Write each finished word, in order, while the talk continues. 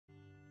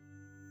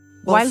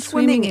While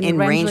swimming in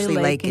Rangeley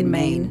Lake in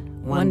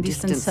Maine, one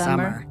distant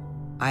summer,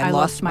 I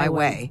lost my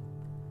way.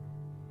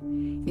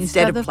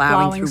 Instead of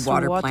plowing through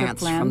water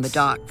plants from the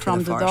dock to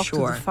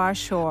the far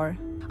shore,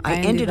 I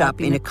ended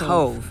up in a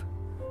cove.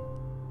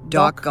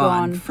 Dock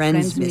gone,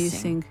 friends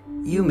missing,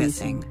 you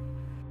missing.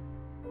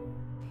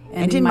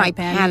 And in my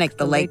panic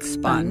the lake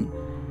spun,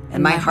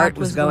 and my heart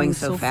was going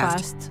so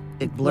fast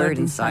it blurred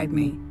inside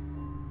me.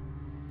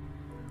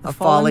 A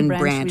fallen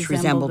branch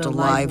resembled a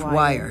live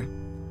wire.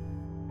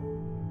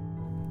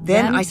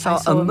 Then I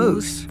saw a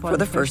moose for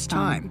the first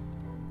time.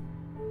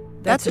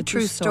 That's a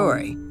true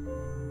story.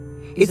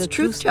 Its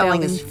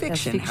truth-telling is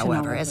fiction,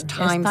 however, as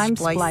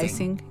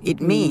time-splicing. It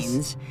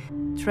means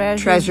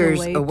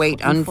treasures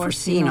await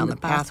unforeseen on the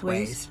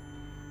pathways.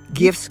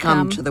 Gifts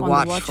come to the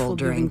watchful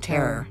during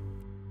terror.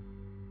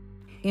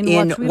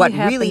 In what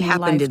really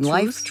happened in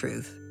life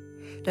truth,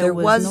 there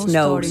was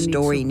no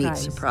story need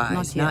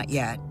surprise, not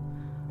yet.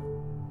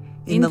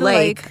 In the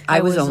lake,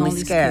 I was only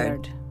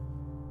scared.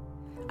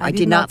 I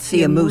did not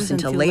see a moose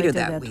until later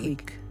that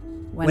week,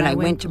 when I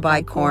went to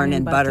buy corn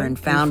and butter and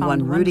found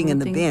one rooting in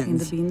the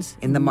bins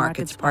in the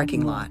market's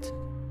parking lot.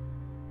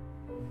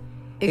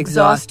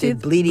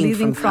 Exhausted,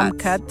 bleeding from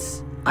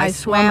cuts, I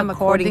swam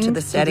according to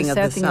the setting of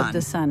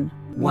the sun.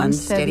 One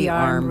steady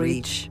arm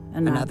reach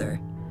another.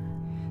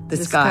 The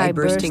sky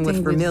bursting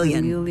with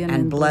vermilion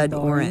and blood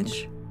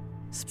orange,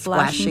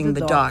 splashing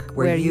the dock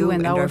where you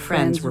and our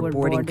friends were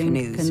boarding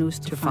canoes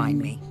to find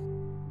me.